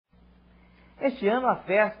Este ano, a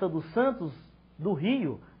Festa dos Santos do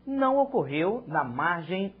Rio não ocorreu na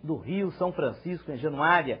margem do Rio São Francisco, em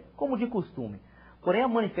Januária, como de costume. Porém, a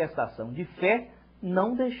manifestação de fé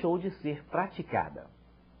não deixou de ser praticada.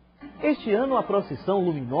 Este ano, a procissão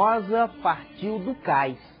luminosa partiu do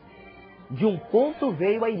cais. De um ponto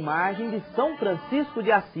veio a imagem de São Francisco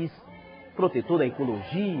de Assis, protetor da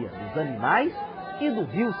ecologia, dos animais e do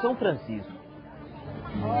Rio São Francisco.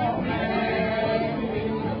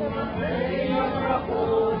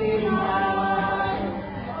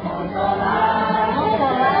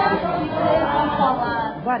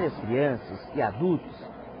 Várias crianças e adultos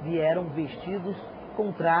vieram vestidos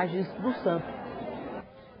com trajes do santo.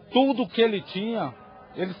 Tudo que ele tinha,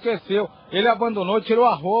 ele esqueceu. Ele abandonou, tirou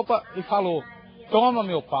a roupa e falou: toma,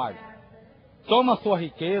 meu pai, toma sua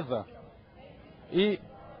riqueza, e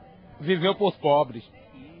viveu para os pobres.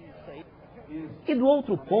 E do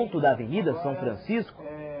outro ponto da Avenida São Francisco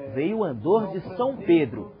veio o andor de São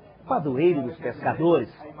Pedro, padroeiro dos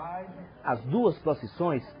pescadores. As duas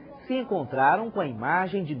procissões se encontraram com a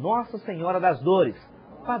imagem de Nossa Senhora das Dores,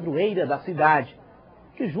 padroeira da cidade,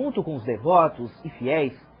 que junto com os devotos e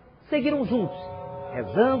fiéis seguiram juntos,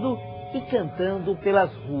 rezando e cantando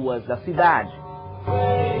pelas ruas da cidade.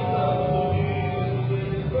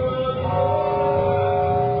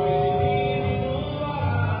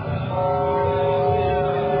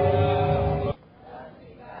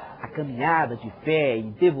 A caminhada de fé e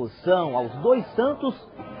devoção aos dois santos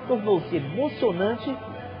tornou-se emocionante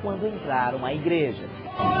quando entraram na igreja.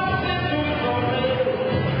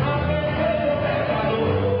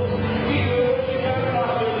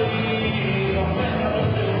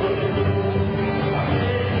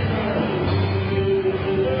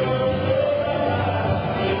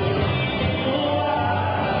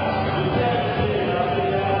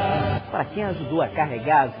 Para quem ajudou a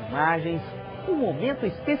carregar as imagens, um momento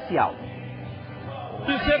especial.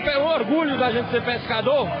 Isso é um orgulho da gente ser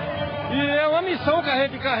pescador e é uma missão que a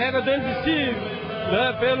gente carrega dentro de si,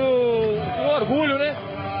 né, pelo orgulho, né?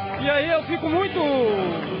 E aí eu fico muito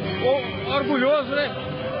orgulhoso, né?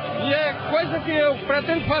 E é coisa que eu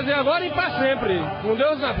pretendo fazer agora e para sempre, com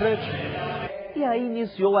Deus na frente. E aí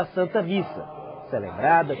iniciou a Santa Missa,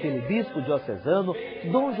 celebrada pelo bispo diocesano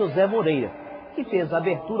Dom José Moreira, que fez a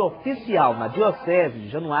abertura oficial na Diocese de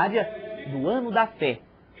Januária do Ano da Fé,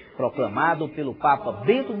 proclamado pelo Papa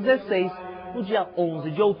Bento XVI no dia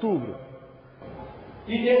 11 de outubro.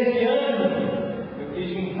 E neste ano eu quis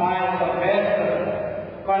juntar essa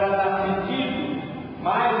festa para dar sentido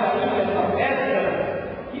mais ainda essa festa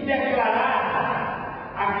e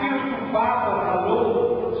declarar aquilo que o Papa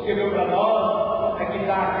falou, escreveu para nós, aqui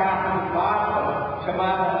está a carta do Papa,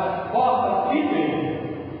 chamada Força Fidei,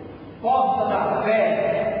 Força da Fé,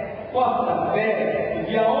 do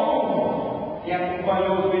dia 11, que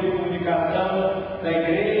acompanhou o meio de comunicação da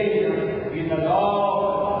Igreja, Vida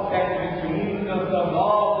Nova, século XXI, Canção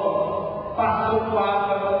Nova, passou o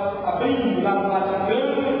Papa abrindo lá no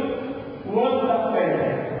Vaticano o Ano da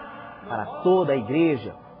Fé. Para toda a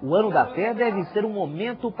Igreja, o Ano da Fé deve ser um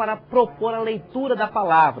momento para propor a leitura da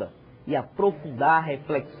palavra e aprofundar a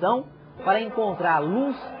reflexão para encontrar a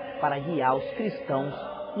luz para guiar os cristãos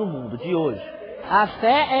no mundo de hoje. A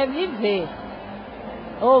fé é viver.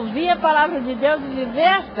 Ouvir a palavra de Deus e viver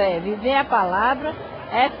a fé. Viver a palavra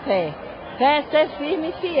é fé. Fé é ser firme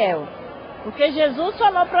e fiel. Porque Jesus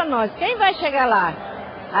falou para nós, quem vai chegar lá?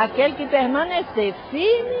 Aquele que permanecer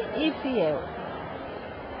firme e fiel.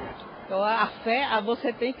 Então, a fé,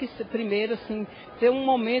 você tem que primeiro assim, ter um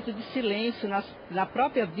momento de silêncio na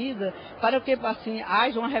própria vida para que assim,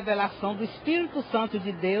 haja uma revelação do Espírito Santo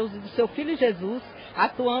de Deus e do seu Filho Jesus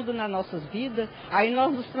atuando nas nossas vidas, aí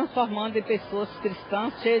nós nos transformando em pessoas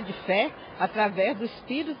cristãs cheias de fé através do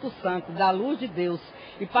Espírito Santo, da luz de Deus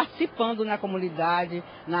e participando na comunidade,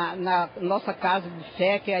 na nossa casa de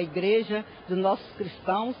fé, que é a igreja dos nossos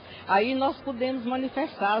cristãos, aí nós podemos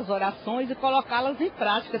manifestar as orações e colocá-las em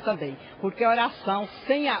prática também, porque a oração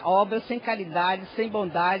sem a obra, sem caridade, sem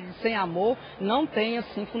bondade, sem amor, não tem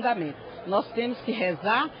assim fundamento. Nós temos que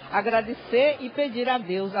rezar, agradecer e pedir a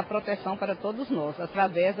Deus a proteção para todos nós,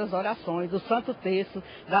 através das orações, do Santo Terço,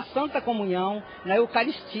 da Santa Comunhão, na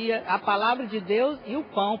Eucaristia, a Palavra de Deus e o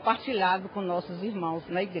pão partilhado com nossos irmãos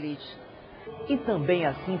na igreja. E também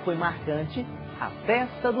assim foi marcante a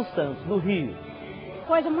Festa dos Santos do Rio.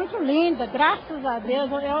 Coisa muito linda, graças a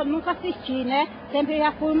Deus, eu nunca assisti, né? Sempre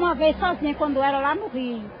já fui uma vez sozinha quando era lá no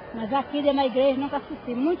Rio. Mas aqui dentro da igreja nunca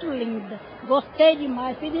assisti, muito linda. Gostei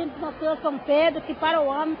demais. Pedindo para o Senhor São Pedro que para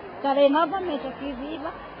o ano estarei novamente aqui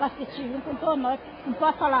viva para assistir junto com todos nós. Não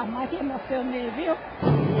posso falar mais, que emocionei, viu?